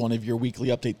pasted one of your weekly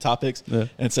update topics and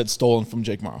it said stolen from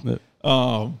Jake Morrow.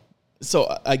 Yeah.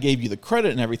 So I gave you the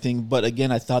credit and everything, but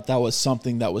again, I thought that was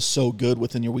something that was so good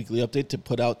within your weekly update to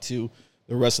put out to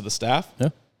the rest of the staff. Yeah.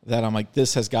 That I'm like,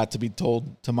 this has got to be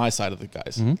told to my side of the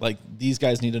guys. Like, these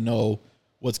guys need to know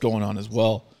what's going on as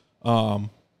well.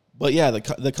 But yeah,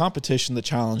 the competition, the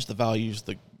challenge, the values,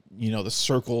 the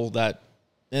circle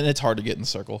and it's hard to get in the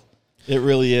circle. It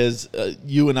really is.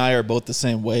 You and I are both the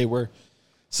same way, where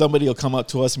somebody will come up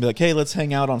to us and be like, hey, let's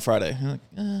hang out on Friday. I'm like,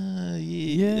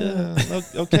 yeah.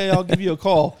 Okay, I'll give you a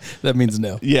call. That means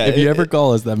no. Yeah. If you ever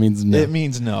call us, that means no. It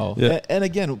means no. Yeah. And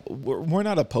again, we're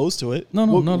not opposed to it. No,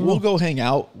 We'll go hang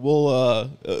out. We'll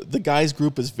the guys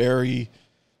group is very,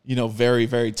 very,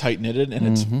 very tight knitted, and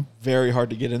it's very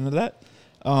hard to get into that.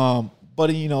 But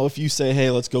if you say, hey,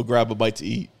 let's go grab a bite to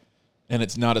eat, and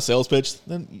it's not a sales pitch,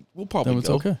 then we'll probably it's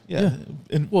go. okay. Yeah.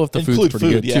 And if the food's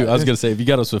pretty good too. I was going to say, if you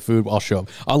got us with food, I'll show up.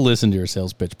 I'll listen to your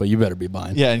sales pitch, but you better be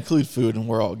buying. Yeah, include food and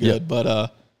we're all good. Yeah. But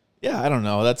I don't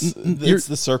know. It's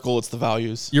the circle. It's the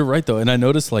values. You're right, though. And I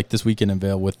noticed, like, this weekend in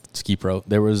Vail with Ski Pro,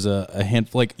 there was a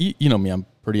handful, like, you know me, I'm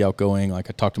pretty outgoing. Like,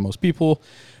 I talk to most people.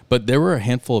 But there were a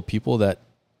handful of people that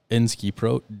in Ski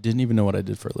Pro didn't even know what I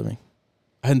did for a living.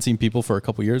 I hadn't seen people for a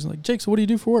couple years. I'm like, Jake, so what do you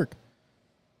do for work?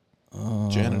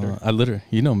 Janitor. I literally,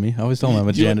 me. I always tell them I'm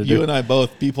a janitor. You and I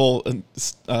both, people and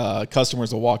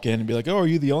customers will walk in and be like, oh, are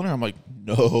you the owner? I'm like,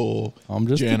 no, I'm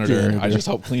just janitor. I just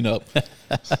help clean up.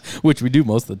 Which we do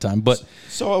most of the time. But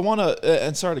so I want to,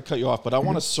 and sorry to cut you off, but I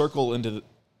want to circle into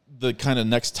the kind of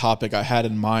next topic I had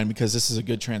in mind, because this is a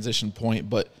good transition point.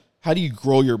 But how do you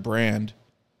grow your brand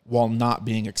while not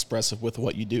being expressive with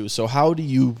what you do? So how do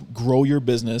you grow your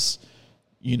business,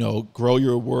 grow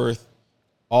your worth,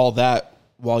 all that,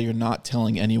 while you're not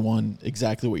telling anyone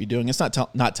exactly what you're doing? It's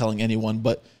not telling anyone,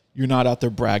 but you're not out there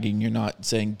bragging. You're not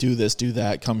saying, do this, do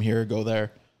that, come here, go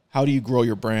there. How do you grow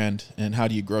your brand, and how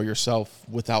do you grow yourself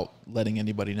without letting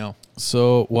anybody know?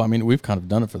 So, we've kind of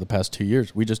done it for the past 2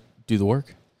 years. We just do the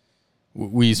work.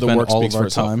 We spend all of our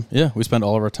time. Yeah, we spend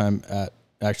all of our time at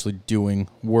actually doing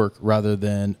work rather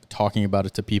than talking about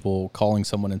it to people, calling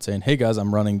someone and saying, hey guys,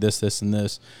 I'm running this, and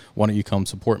this. Why don't you come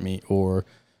support me? Or,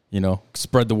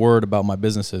 spread the word about my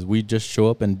businesses. We just show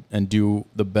up and do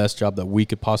the best job that we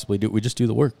could possibly do. We just do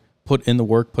the work. Put in the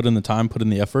work, put in the time, put in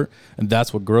the effort, and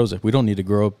that's what grows it. We don't need to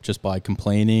grow up just by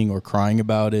complaining or crying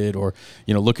about it, or,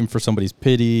 looking for somebody's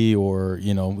pity, or,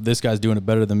 this guy's doing it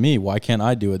better than me. Why can't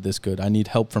I do it this good? I need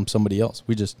help from somebody else.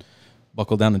 We just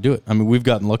buckle down and do it. We've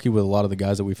gotten lucky with a lot of the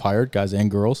guys that we've hired, guys and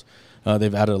girls.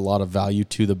 They've added a lot of value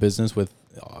to the business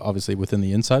obviously within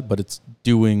the inside, but it's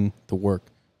doing the work.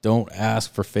 Don't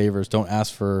ask for favors. Don't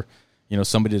ask for,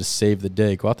 somebody to save the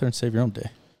day. Go out there and save your own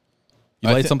day. You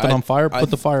light something on fire,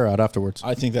 put the fire out afterwards.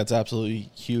 I think that's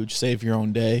absolutely huge. Save your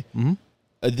own day. Mm-hmm.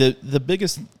 The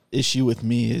biggest issue with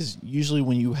me is usually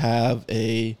when you have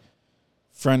a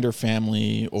friend or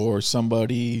family or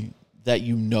somebody that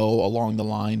along the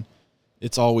line,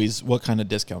 it's always, what kind of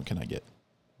discount can I get?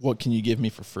 What can you give me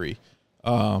for free?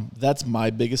 That's my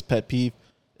biggest pet peeve.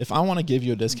 If I want to give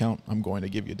you a discount, I'm going to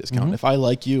give you a discount. Mm-hmm. If I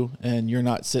like you and you're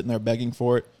not sitting there begging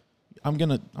for it, I'm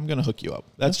gonna hook you up.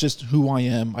 That's just who I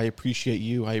am. I appreciate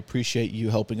you. I appreciate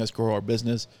you helping us grow our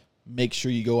business. Make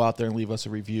sure you go out there and leave us a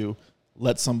review.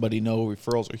 Let somebody know.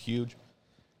 Referrals are huge.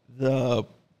 The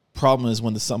problem is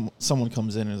when someone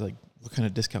comes in and is like, what kind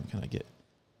of discount can I get?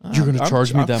 You're going to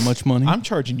charge me that much money? I'm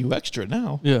charging you extra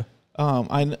now. Yeah.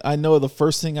 I know the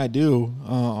first thing I do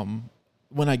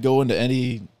when I go into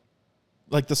any,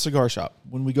 like the cigar shop,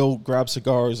 when we go grab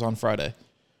cigars on Friday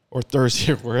or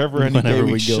Thursday or wherever day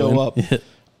we show up, yeah.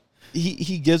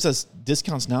 he gives us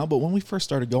discounts now. But when we first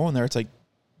started going there, it's like,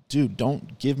 dude,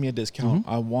 don't give me a discount. Mm-hmm.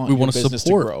 I want your business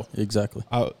to grow. Exactly.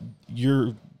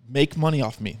 Make money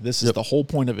off me. This is the whole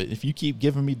point of it. If you keep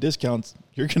giving me discounts,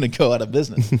 you're going to go out of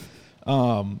business.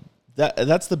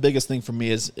 That's the biggest thing for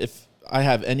me is if I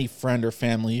have any friend or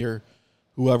family or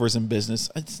whoever's in business,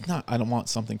 it's not, I don't want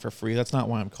something for free. That's not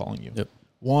why I'm calling you. Yep.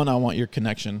 One, I want your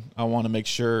connection. I want to make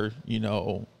sure,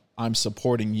 I'm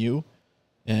supporting you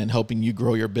and helping you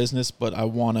grow your business, but I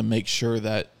want to make sure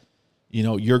that,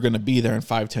 you're going to be there in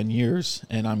 5-10 years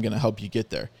and I'm going to help you get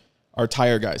there. Our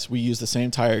tire guys, we use the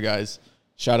same tire guys.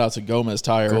 Shout out to Gomez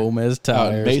Tires.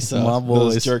 Mesa. My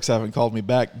boys. Those jerks haven't called me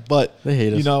back, but they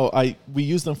hate us. We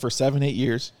used them for 7-8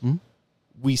 years. Mm-hmm.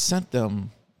 We sent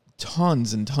them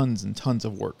tons and tons and tons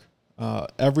of work.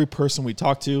 Every person we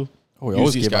talked to, we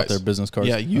always give out their business cards.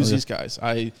 Yeah, use these guys.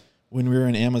 When we were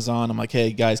in Amazon, I'm like,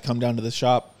 hey guys, come down to the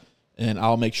shop, and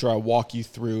I'll make sure I walk you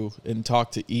through and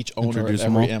talk to each owner of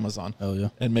every Amazon. Oh yeah,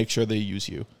 and make sure they use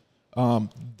you.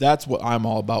 That's what I'm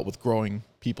all about with growing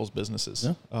people's businesses.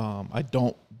 Yeah. I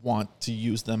don't want to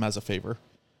use them as a favor.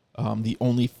 The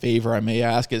only favor I may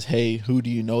ask is, hey, who do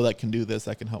you know that can do this,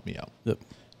 that can help me out? Yep.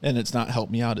 And it's not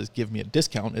help me out is give me a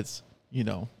discount. It's,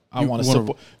 I want to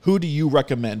support. Who do you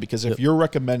recommend? Because if you're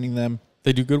recommending them,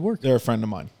 they do good work. They're a friend of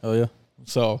mine. Oh yeah.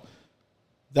 So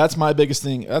that's my biggest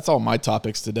thing. That's all my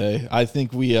topics today. I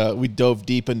think we dove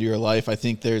deep into your life. I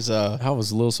think there's I was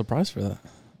a little surprised for that.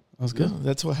 That was good. Yeah,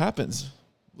 that's what happens.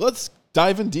 Let's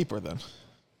dive in deeper then.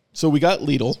 So we got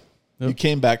Lidl. Yep. You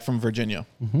came back from Virginia.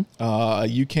 Mm-hmm.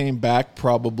 You came back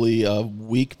probably a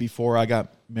week before I got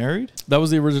married. That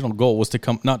was the original goal, was to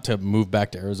come, not to move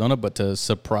back to Arizona, but to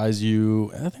surprise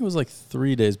you. I think it was like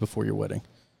 3 days before your wedding.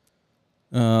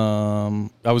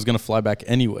 I was going to fly back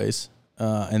anyways.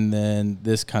 And then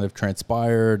this kind of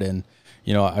transpired, and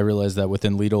I realized that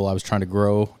within Lidl I was trying to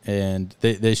grow, and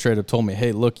they straight up told me,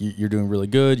 hey, look, you're doing really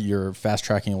good. You're fast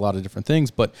tracking a lot of different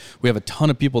things, but we have a ton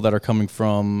of people that are coming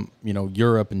from,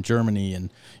 Europe and Germany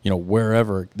and,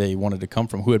 wherever they wanted to come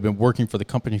from, who had been working for the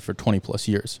company for 20 plus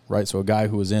years, right? So a guy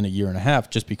who was in a year and a half,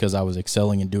 just because I was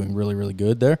excelling and doing really, really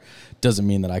good there, doesn't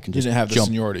mean that I can just didn't have jump.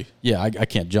 The seniority. Yeah, I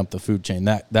can't jump the food chain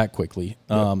that quickly.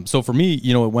 Yeah. So for me,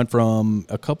 it went from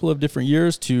a couple of different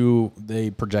years to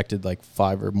they projected like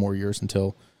 5 or more years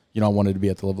until, I wanted to be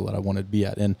at the level that I wanted to be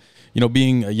at. And,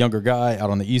 being a younger guy out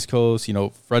on the East Coast,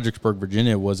 Fredericksburg,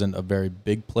 Virginia wasn't a very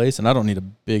big place. And I don't need a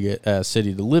big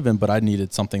city to live in, but I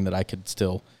needed something that I could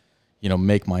still,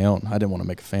 make my own. I didn't want to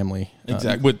make a family.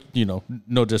 Exactly. With,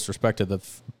 no disrespect to the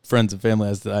friends and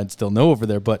family that I'd still know over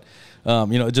there. But,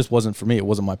 it just wasn't for me. It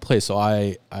wasn't my place. So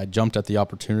I jumped at the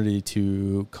opportunity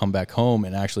to come back home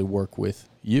and actually work with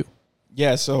you.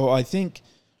 Yeah. So I think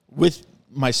with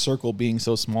my circle being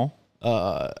so small,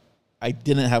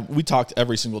 we talked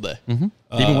every single day. Mm-hmm.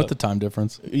 Even with the time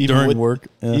difference during work.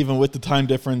 Yeah. Even with the time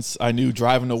difference, I knew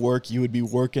driving to work, you would be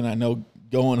working. I know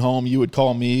going home, you would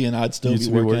call me and I'd still be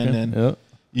working. And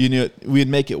you knew we'd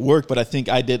make it work. But I think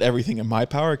I did everything in my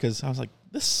power because I was like,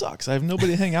 this sucks. I have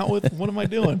nobody to hang out with. What am I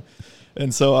doing?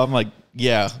 And so I'm like,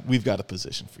 yeah, we've got a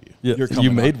position for you. Yeah,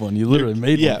 you made one. You literally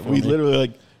made one. Yeah, we literally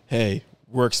like, hey,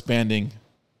 we're expanding.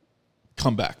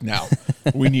 Come back now.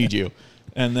 We need you.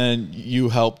 And then you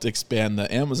helped expand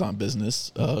the Amazon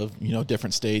business of,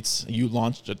 different states. You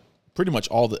launched pretty much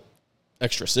all the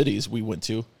extra cities we went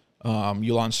to.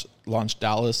 You launched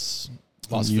Dallas,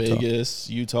 Las Vegas,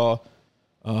 Utah.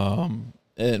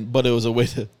 But it was a way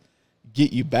to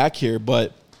get you back here.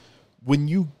 But when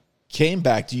you came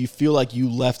back, do you feel like you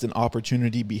left an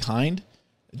opportunity behind?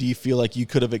 Do you feel like you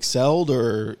could have excelled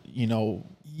or,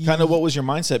 kind of what was your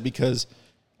mindset? Because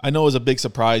I know it was a big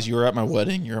surprise. You were at my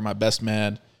wedding. You were my best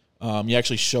man. You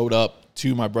actually showed up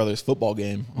to my brother's football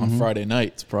game on Friday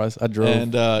night. Surprise. I drove.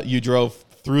 And you drove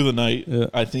through the night. Yeah.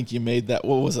 I think you made that,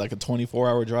 what was it, like a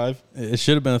 24-hour drive? It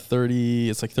should have been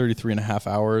it's like 33 and a half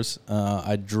hours.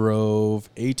 I drove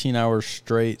 18 hours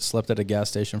straight, slept at a gas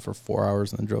station for 4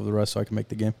 hours, and then drove the rest so I could make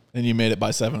the game. And you made it by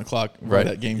 7 o'clock right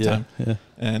at game time. Yeah.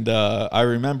 And I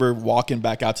remember walking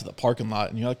back out to the parking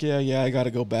lot, and you're like, yeah, I got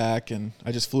to go back. And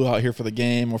I just flew out here for the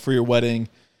game or for your wedding.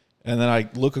 And then I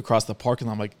look across the parking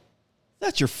lot, I'm like,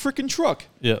 that's your freaking truck.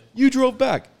 Yeah. You drove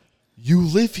back. You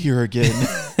live here again.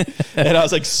 And I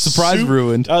was like, surprise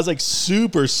ruined. I was like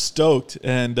super stoked.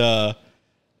 And,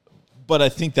 but I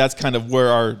think that's kind of where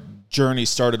our journey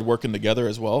started working together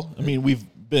as well. I mean, we've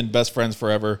been best friends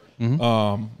forever.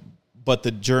 Mm-hmm. But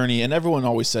the journey, and everyone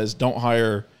always says, don't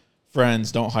hire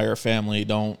friends, don't hire family,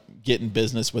 don't get in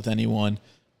business with anyone.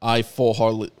 I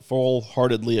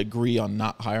full-heartedly agree on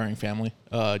not hiring family.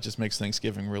 It just makes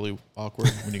Thanksgiving really awkward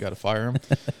when you got to fire them.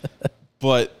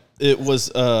 But it was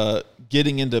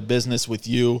getting into business with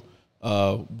you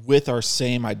with our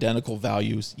same identical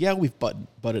values. Yeah, we've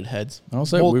butted heads. I'll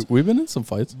say we've been in some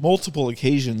fights. Multiple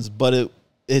occasions, but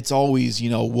it's always,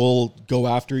 we'll go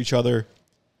after each other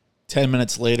 10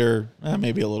 minutes later,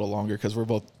 maybe a little longer because we're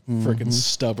both freaking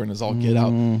stubborn as all get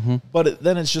out. But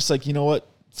then it's just like, you know what?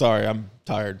 Sorry, I'm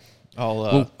tired.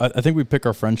 I think we pick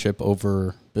our friendship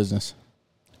over business.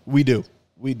 We do.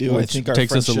 I think our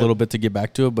takes us a little bit to get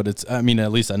back to it, but it's, I mean,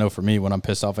 at least I know for me, when I'm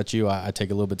pissed off at you, I take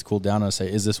a little bit to cool down and I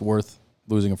say, is this worth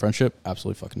losing a friendship?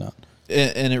 Absolutely fucking not.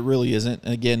 And it really isn't.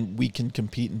 And again, we can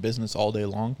compete in business all day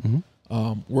long.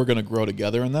 We're going to grow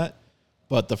together in that,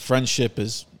 but the friendship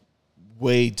is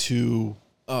way too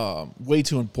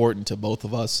important to both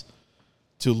of us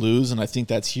to lose. And I think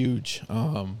that's huge.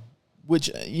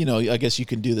 Which, you know, I guess you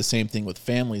can do the same thing with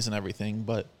families and everything,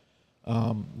 but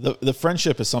the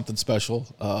friendship is something special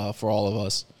for all of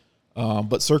us.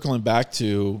 But circling back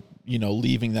to, you know,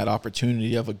 leaving that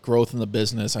opportunity of a growth in the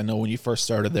business. I know when you first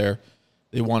started there,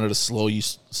 they wanted to slowly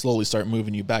start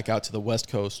moving you back out to the West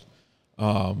Coast.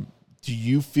 Do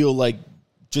you feel like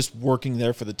just working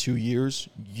there for the 2 years,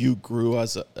 you grew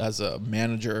as a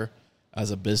manager,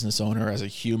 as a business owner, as a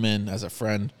human, as a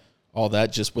friend, all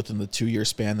that just within the 2-year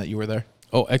span that you were there?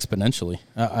 Oh, exponentially.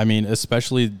 I mean,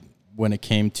 especially when it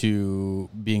came to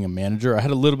being a manager. I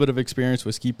had a little bit of experience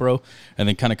with Ski Pro, and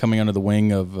then kind of coming under the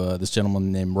wing of this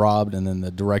gentleman named Rob, and then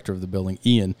the director of the building,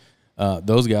 Ian.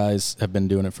 Those guys have been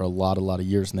doing it for a lot of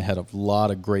years, and they had a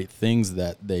lot of great things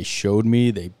that they showed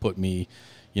me. They put me,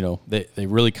 you know, they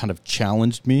really kind of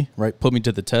challenged me, right? Put me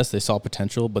to the test. They saw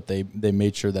potential, but they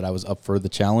made sure that I was up for the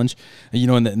challenge. And, you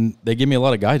know, and they gave me a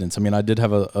lot of guidance. I mean, I did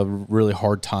have a really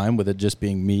hard time with it just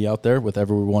being me out there with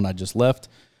everyone I just left.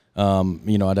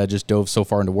 You know, and I just dove so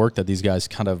far into work that these guys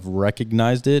kind of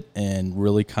recognized it and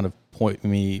really kind of point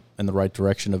me in the right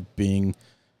direction of being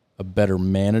a better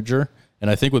manager. And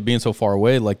I think with being so far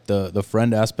away, like the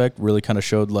friend aspect really kind of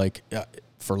showed like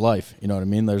for life, you know what I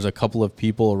mean? There's a couple of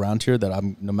people around here that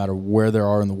I'm, no matter where they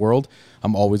are in the world,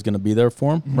 I'm always going to be there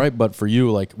for them, right? But for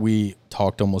you, like we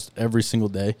talked almost every single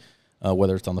day,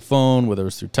 whether it's on the phone, whether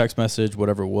it's through text message,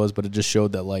 whatever it was, but it just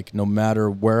showed that like no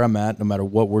matter where I'm at, no matter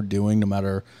what we're doing, no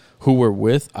matter who we're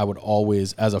with, I would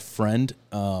always, as a friend,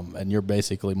 and you're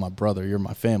basically my brother, you're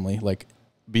my family, like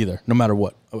be there no matter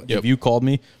what. Yep. If you called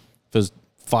me, if it was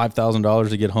 $5,000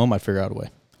 to get home, I'd figure out a way.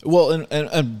 Well,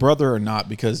 and brother or not,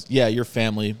 because yeah, your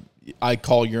family, I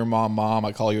call your mom,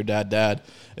 I call your dad,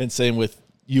 and same with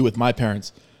you with my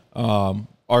parents.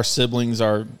 Our siblings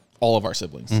are all of our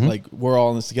siblings. Like we're all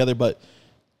in this together, but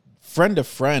friend to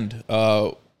friend,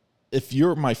 if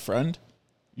you're my friend,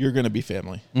 you're going to be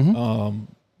family.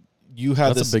 You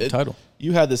had That's a big title.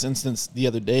 You had this instance the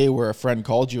other day where a friend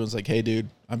called you and was like, "Hey dude,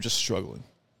 I'm just struggling.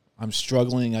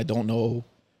 I don't know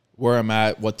where I'm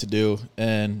at, what to do."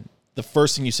 And the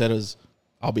first thing you said was,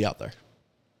 "I'll be out there."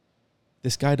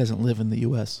 This guy doesn't live in the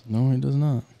U.S. No, he does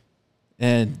not.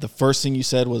 And the first thing you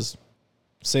said was,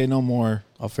 "Say no more.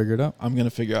 I'll figure it out. I'm going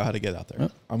to figure out how to get out there.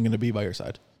 Yep. I'm going to be by your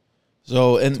side."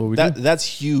 So, and that's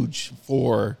huge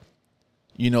for,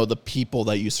 you know, the people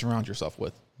that you surround yourself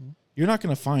with. You're not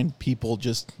going to find people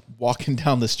just walking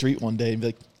down the street one day and be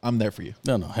like, "I'm there for you."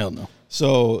 No, hell no.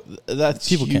 So that's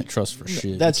people can't trust for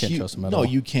shit. That's you can't trust them at all. No,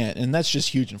 you can't, and that's just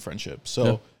huge in friendship.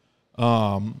 So,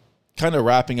 kind of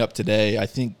wrapping up today, I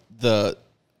think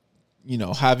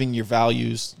having your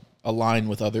values align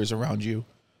with others around you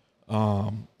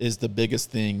is the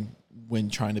biggest thing when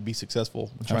trying to be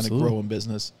successful, when trying to grow in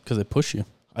business, because they push you.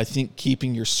 I think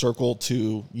keeping your circle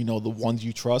to, you know, the ones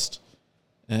you trust.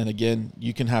 And again,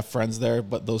 you can have friends there,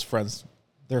 but those friends,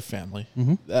 they're family.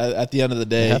 At the end of the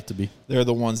day, they have to be. They're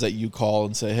the ones that you call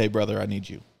and say, "Hey, brother, I need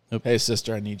you. Yep. Hey,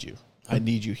 sister, I need you. I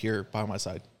need you here by my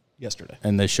side yesterday."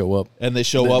 And they show up. They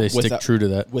stick true to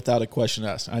that. Without a question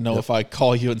asked. I know if I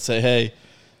call you and say, "Hey,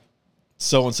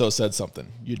 so-and-so said something,"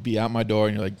 you'd be out my door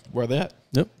and you're like, "Where are they at?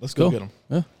 Yep. Let's go get them."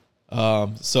 Yeah.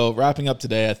 So wrapping up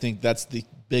today, I think that's the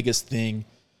biggest thing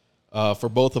for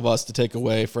both of us to take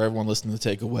away, for everyone listening to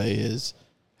take away, is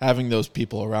having those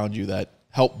people around you that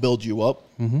help build you up.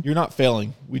 You're not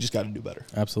failing. We just got to do better.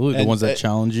 Absolutely. The ones that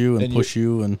challenge you and push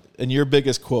you. And your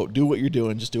biggest quote, "Do what you're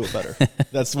doing, just do it better."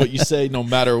 That's what you say no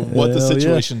matter what the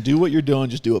situation. Yeah. Do what you're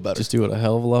doing, just do it better. Just do it a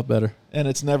hell of a lot better. And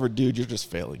it's never, "Dude, you're just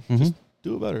failing." Just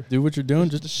do it better. Do what you're doing,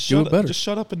 just do it better. Just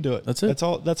shut up and do it. That's it.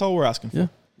 That's all we're asking for. Yeah.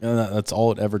 And that's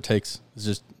all it ever takes, is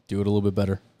just do it a little bit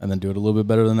better, and then do it a little bit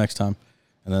better the next time.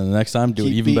 And then the next time, do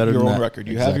it even better than that. Keep your own record.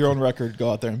 You have your own record. Go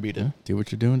out there and beat it. Yeah. Do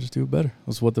what you're doing. Just do it better.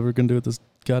 That's what we're going to do with this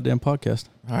goddamn podcast.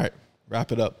 All right.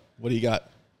 Wrap it up. What do you got?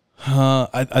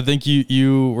 I think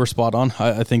you were spot on.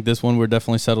 I think this one we're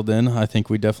definitely settled in. I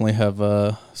think we definitely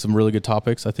have some really good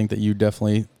topics. I think that you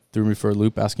definitely threw me for a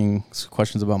loop asking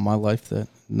questions about my life that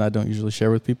I don't usually share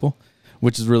with people.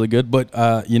 which is really good. But,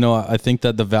 I think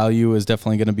that the value is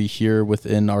definitely going to be here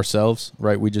within ourselves,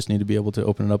 right? We just need to be able to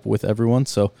open it up with everyone.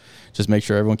 So just make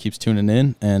sure everyone keeps tuning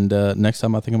in. And next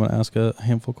time, I think I'm going to ask a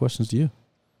handful of questions to you.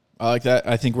 I like that.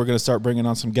 I think we're going to start bringing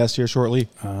on some guests here shortly.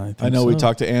 I know so. We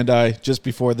talked to Andi just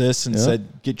before this and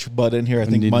said, get your butt in here. I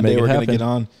think Monday we're going to get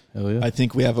on. Hell yeah. I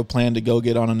think we have a plan to go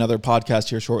get on another podcast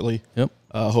here shortly. Yep.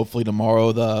 Hopefully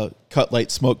tomorrow, the Cut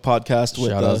Light Smoke podcast with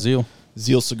Shout out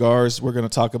Zeal Cigars. We're going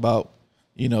to talk about,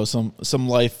 some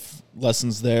life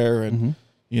lessons there. And,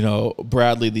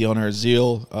 Bradley, the owner of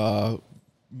Zeal,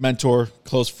 mentor,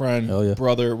 close friend,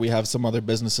 brother. We have some other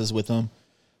businesses with him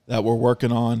that we're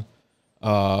working on.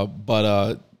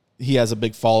 But he has a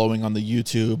big following on the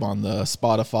YouTube, on the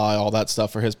Spotify, all that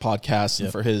stuff for his podcast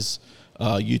and for his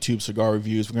YouTube cigar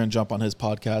reviews. We're going to jump on his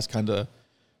podcast, kind of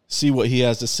see what he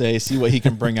has to say, see what he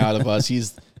can bring out of us.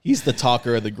 He's the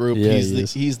talker of the group. Yeah,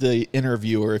 he's the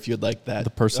interviewer, if you'd like that.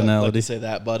 The personality. I'd like to say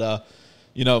that. But,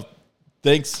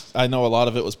 thanks. I know a lot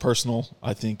of it was personal.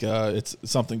 I think it's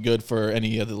something good for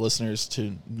any of the listeners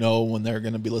to know when they're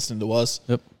going to be listening to us.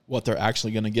 Yep. What they're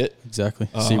actually going to get. Exactly.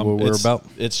 See what we're about.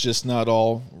 It's just not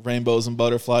all rainbows and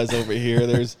butterflies over here.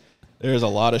 There's a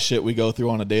lot of shit we go through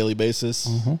on a daily basis.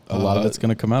 Mm-hmm. A lot of it's going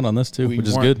to come out on this too, which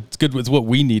is good. It's good. It's what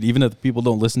we need. Even if people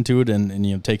don't listen to it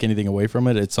and take anything away from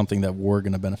it, it's something that we're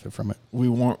going to benefit from it. We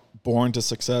weren't born to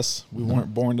success. We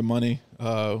weren't born to money.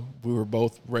 We were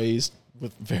both raised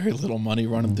with very little money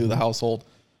running through the household.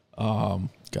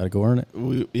 Got to go earn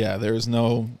it. There was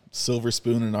no silver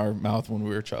spoon in our mouth when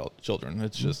we were children.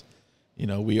 It's just,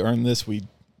 we earn this. We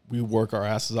work our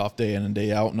asses off day in and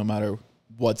day out, no matter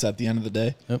what's at the end of the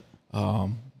day. Yep.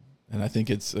 And I think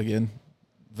it's, again,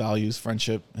 values,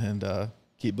 friendship, and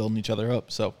keep building each other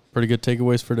up. So pretty good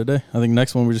takeaways for today. I think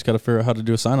next one we just got to figure out how to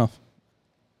do a sign off.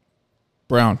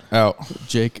 Brown out.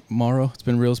 Jake Morrow. It's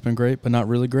been real. It's been great, but not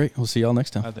really great. We'll see y'all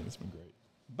next time. I think it's been great.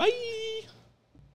 Bye.